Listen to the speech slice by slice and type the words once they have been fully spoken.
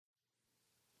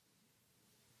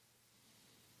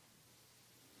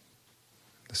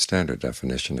The standard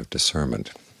definition of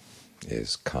discernment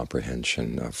is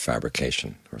comprehension of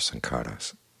fabrication, or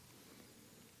sankharas.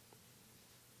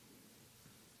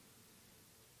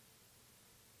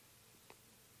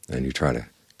 And you try to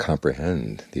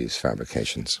comprehend these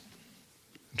fabrications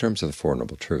in terms of the Four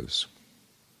Noble Truths,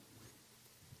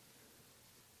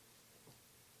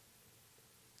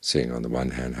 seeing on the one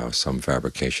hand how some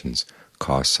fabrications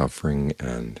cause suffering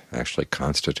and actually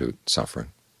constitute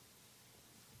suffering.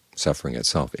 Suffering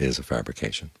itself is a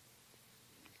fabrication.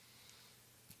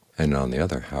 And on the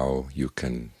other, how you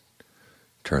can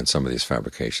turn some of these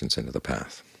fabrications into the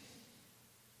path.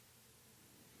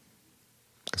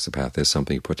 Because the path is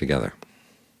something you put together.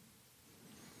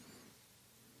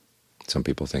 Some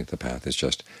people think the path is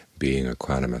just being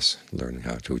equanimous, learning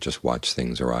how to just watch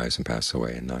things arise and pass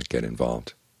away and not get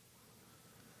involved.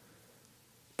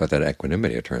 But that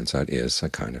equanimity, it turns out, is a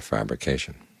kind of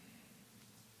fabrication.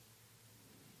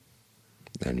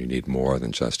 And you need more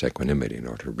than just equanimity in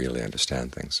order to really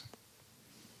understand things.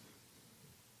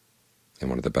 And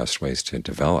one of the best ways to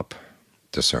develop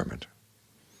discernment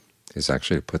is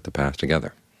actually to put the path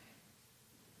together.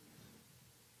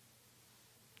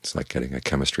 It's like getting a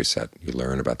chemistry set. You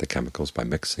learn about the chemicals by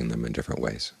mixing them in different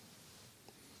ways.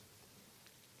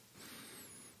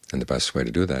 And the best way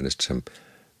to do that is to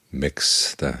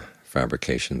mix the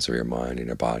fabrications of your mind and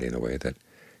your body in a way that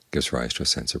gives rise to a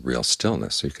sense of real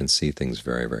stillness, so you can see things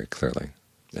very, very clearly.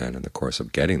 And in the course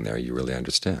of getting there, you really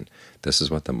understand this is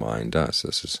what the mind does.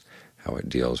 This is how it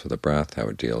deals with the breath, how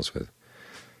it deals with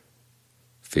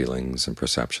feelings and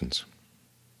perceptions,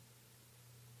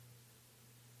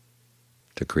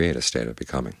 to create a state of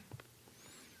becoming.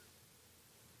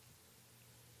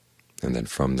 And then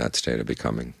from that state of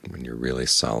becoming, when you're really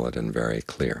solid and very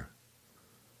clear,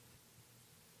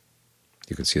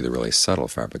 you can see the really subtle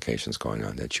fabrications going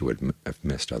on that you would have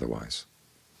missed otherwise.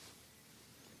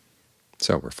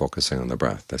 So we're focusing on the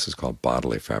breath. This is called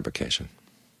bodily fabrication.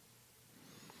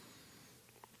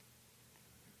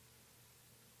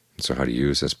 So how to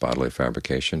use this bodily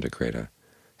fabrication to create a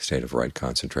state of right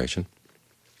concentration?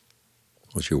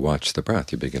 As you watch the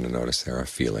breath, you begin to notice there are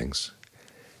feelings,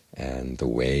 and the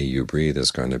way you breathe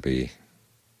is going to be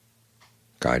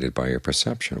guided by your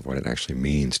perception of what it actually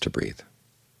means to breathe.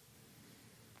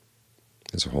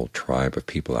 There's a whole tribe of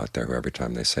people out there who every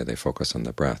time they say they focus on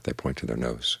the breath, they point to their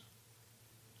nose.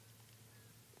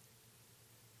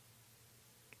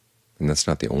 And that's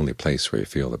not the only place where you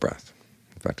feel the breath.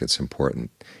 In fact, it's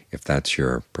important, if that's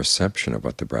your perception of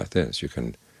what the breath is,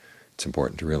 it's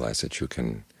important to realize that you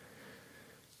can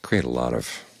create a lot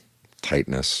of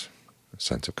tightness, a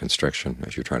sense of constriction,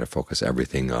 as you try to focus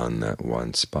everything on that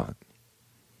one spot.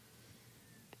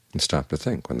 And stop to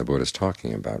think, when the Buddha is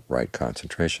talking about right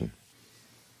concentration,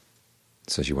 it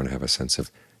says you want to have a sense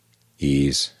of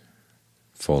ease,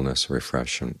 fullness,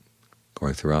 refreshment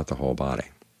going throughout the whole body.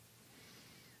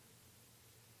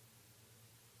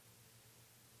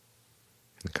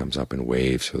 It comes up in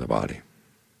waves through the body,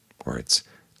 or it's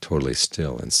totally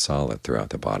still and solid throughout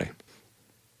the body.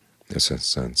 There's a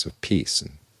sense of peace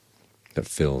that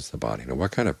fills the body. Now,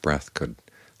 what kind of breath could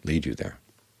lead you there?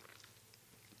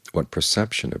 What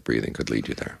perception of breathing could lead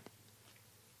you there?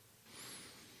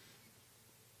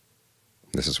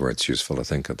 This is where it's useful to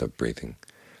think of the breathing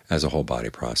as a whole body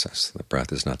process. The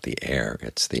breath is not the air,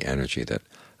 it's the energy that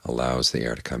allows the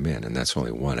air to come in, and that's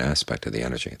only one aspect of the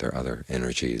energy. There are other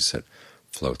energies that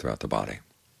flow throughout the body.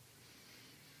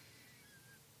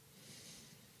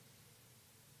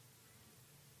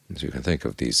 And so you can think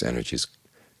of these energies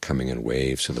coming in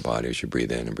waves through the body as you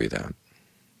breathe in and breathe out.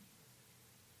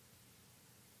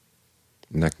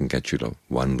 And that can get you to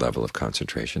one level of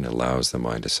concentration. It allows the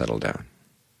mind to settle down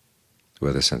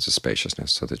with a sense of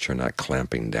spaciousness so that you're not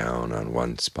clamping down on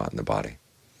one spot in the body.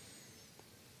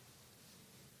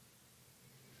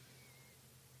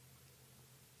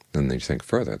 And then you think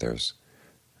further. There's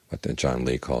what John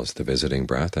Lee calls the visiting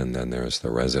breath, and then there's the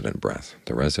resident breath.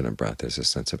 The resident breath is a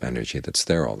sense of energy that's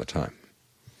there all the time,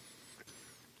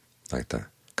 like the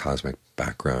cosmic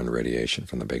background radiation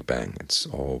from the Big Bang. It's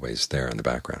always there in the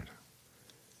background.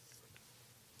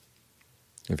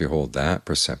 If you hold that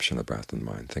perception of breath in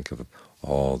mind, think of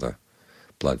all the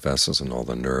blood vessels and all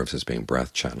the nerves as being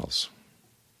breath channels.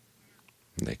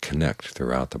 And they connect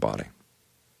throughout the body,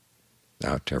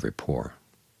 out to every pore.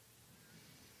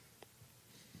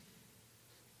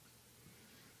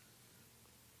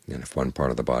 And if one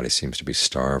part of the body seems to be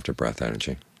starved of breath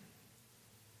energy,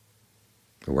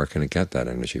 where can it get that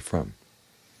energy from?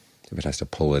 If it has to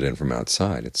pull it in from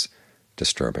outside, it's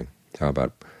disturbing. How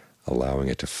about allowing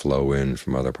it to flow in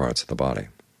from other parts of the body?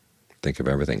 Think of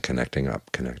everything connecting up,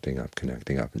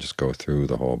 and just go through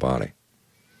the whole body.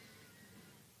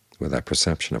 with that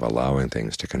perception of allowing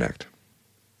things to connect,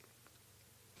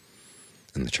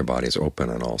 and that your body is open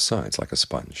on all sides like a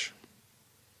sponge.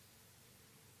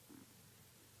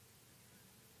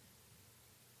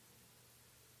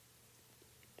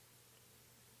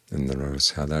 And then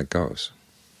notice how that goes,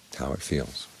 how it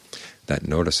feels. That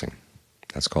noticing,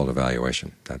 that's called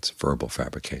evaluation. That's verbal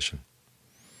fabrication.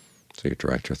 So you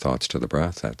direct your thoughts to the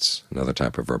breath. That's another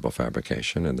type of verbal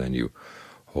fabrication. And then you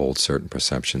hold certain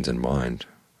perceptions in mind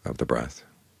of the breath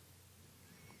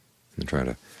and try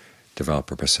to develop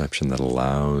a perception that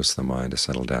allows the mind to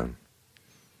settle down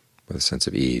with a sense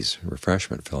of ease,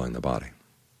 refreshment filling the body.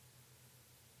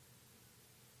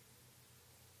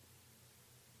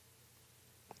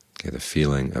 Okay, the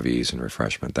feeling of ease and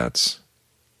refreshment, that's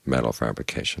mental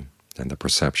fabrication. And the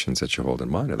perceptions that you hold in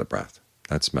mind of the breath,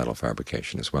 that's mental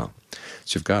fabrication as well.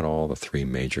 So you've got all the three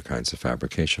major kinds of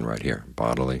fabrication right here: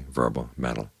 bodily, verbal,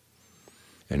 mental.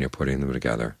 And you're putting them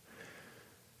together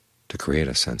to create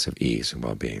a sense of ease and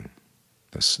well-being,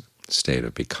 this state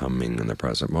of becoming in the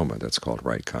present moment. That's called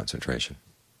right concentration.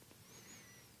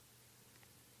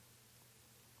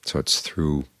 So it's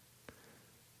through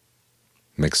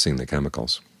mixing the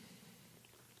chemicals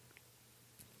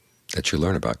that you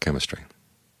learn about chemistry,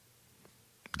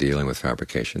 dealing with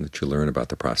fabrication, that you learn about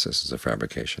the processes of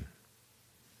fabrication.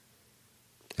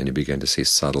 And you begin to see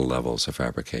subtle levels of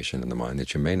fabrication in the mind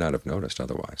that you may not have noticed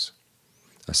otherwise,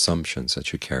 assumptions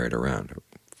that you carried around,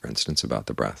 for instance, about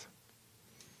the breath.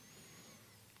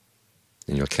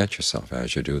 And you'll catch yourself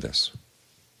as you do this,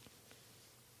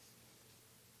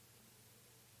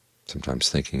 sometimes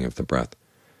thinking of the breath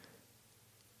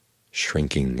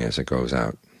shrinking as it goes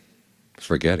out,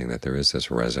 forgetting that there is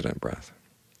this resident breath.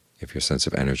 If your sense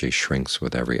of energy shrinks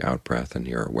with every out-breath and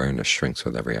your awareness shrinks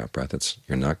with every out-breath,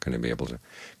 you're not going to be able to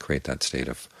create that state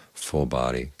of full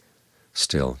body,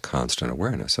 still, constant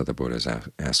awareness that the Buddha is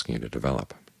asking you to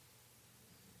develop.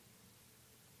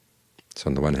 So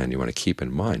on the one hand, you want to keep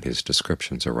in mind his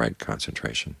descriptions of right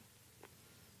concentration.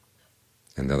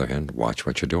 On the other hand, watch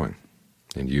what you're doing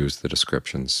and use the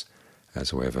descriptions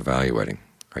as a way of evaluating.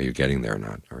 Are you getting there or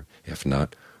not? Or if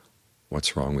not,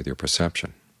 what's wrong with your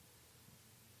perception?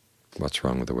 What's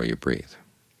wrong with the way you breathe?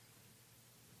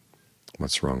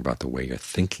 What's wrong about the way you're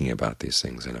thinking about these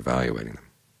things and evaluating them?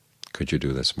 Could you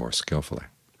do this more skillfully?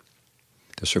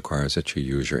 This requires that you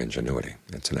use your ingenuity.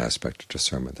 It's an aspect of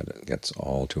discernment that gets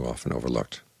all too often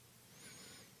overlooked.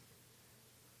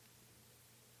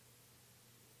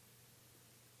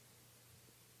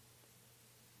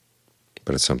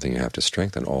 But it's something you have to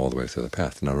strengthen all the way through the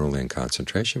path, not only in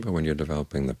concentration, but when you're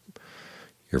developing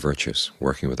your virtues,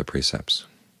 working with the precepts.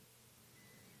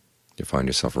 You find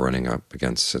yourself running up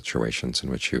against situations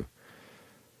in which you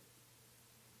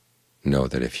know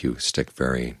that if you stick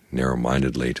very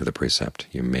narrow-mindedly to the precept,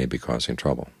 you may be causing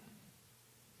trouble.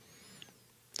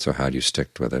 So how do you stick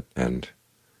with it and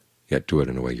yet do it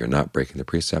in a way you're not breaking the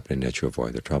precept and yet you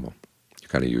avoid the trouble?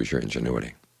 You've got to use your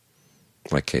ingenuity,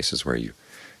 like cases where you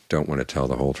don't want to tell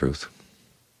the whole truth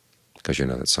because you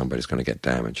know that somebody's going to get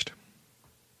damaged.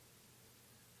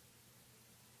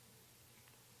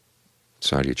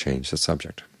 So how do you change the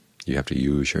subject? You have to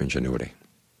use your ingenuity.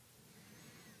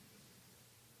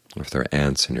 If there are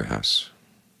ants in your house,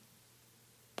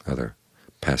 other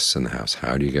pests in the house,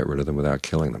 how do you get rid of them without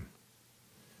killing them?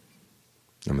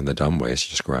 I mean, the dumb way is to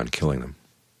just go around killing them.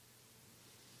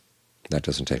 That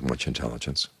doesn't take much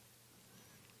intelligence.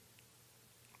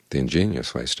 The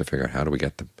ingenious way is to figure out how do we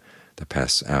get the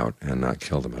pests out and not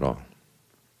kill them at all.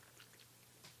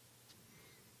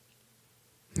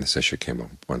 And this issue came up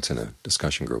once in a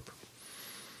discussion group,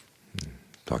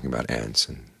 talking about ants,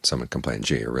 and someone complained,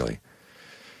 gee, a really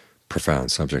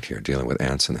profound subject here, dealing with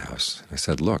ants in the house. I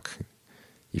said, look,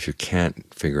 if you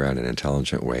can't figure out an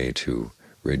intelligent way to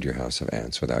rid your house of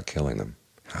ants without killing them,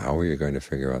 how are you going to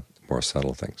figure out more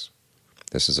subtle things?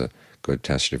 This is a good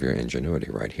test of your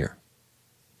ingenuity right here.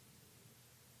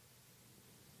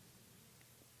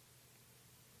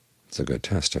 It's a good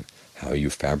test of how you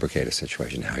fabricate a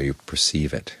situation, how you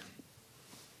perceive it,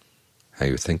 how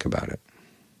you think about it.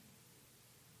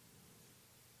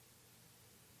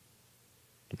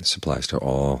 This applies to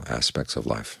all aspects of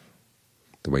life,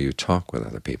 the way you talk with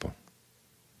other people,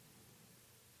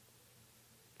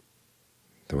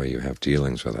 the way you have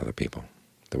dealings with other people,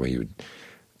 the way you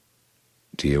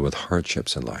deal with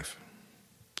hardships in life.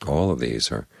 All of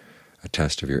these are a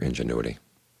test of your ingenuity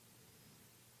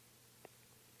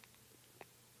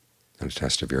and a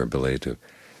test of your ability to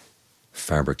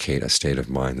fabricate a state of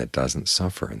mind that doesn't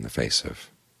suffer in the face of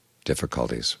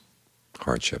difficulties,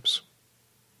 hardships,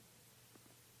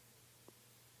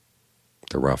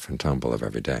 the rough and tumble of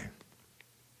every day.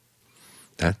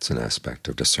 That's an aspect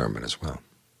of discernment as well.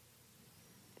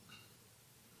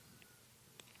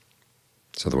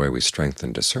 So the way we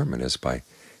strengthen discernment is by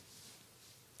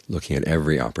looking at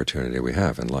every opportunity we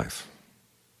have in life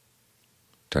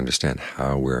to understand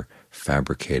how we're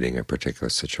fabricating a particular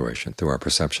situation through our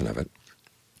perception of it.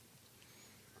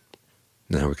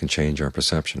 Now we can change our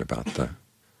perception about the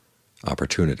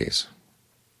opportunities,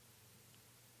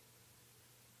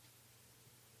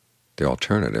 the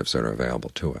alternatives that are available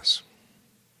to us.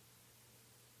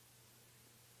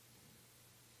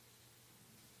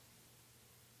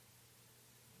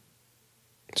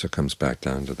 So it comes back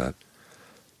down to that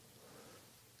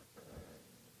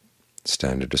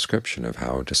standard description of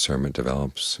how discernment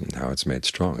develops and how it's made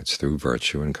strong. It's through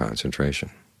virtue and concentration.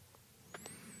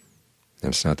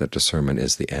 And it's not that discernment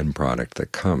is the end product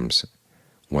that comes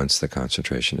once the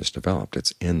concentration is developed.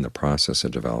 It's in the process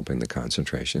of developing the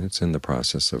concentration. It's in the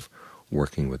process of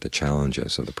working with the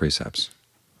challenges of the precepts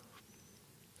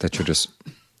that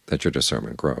your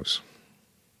discernment grows.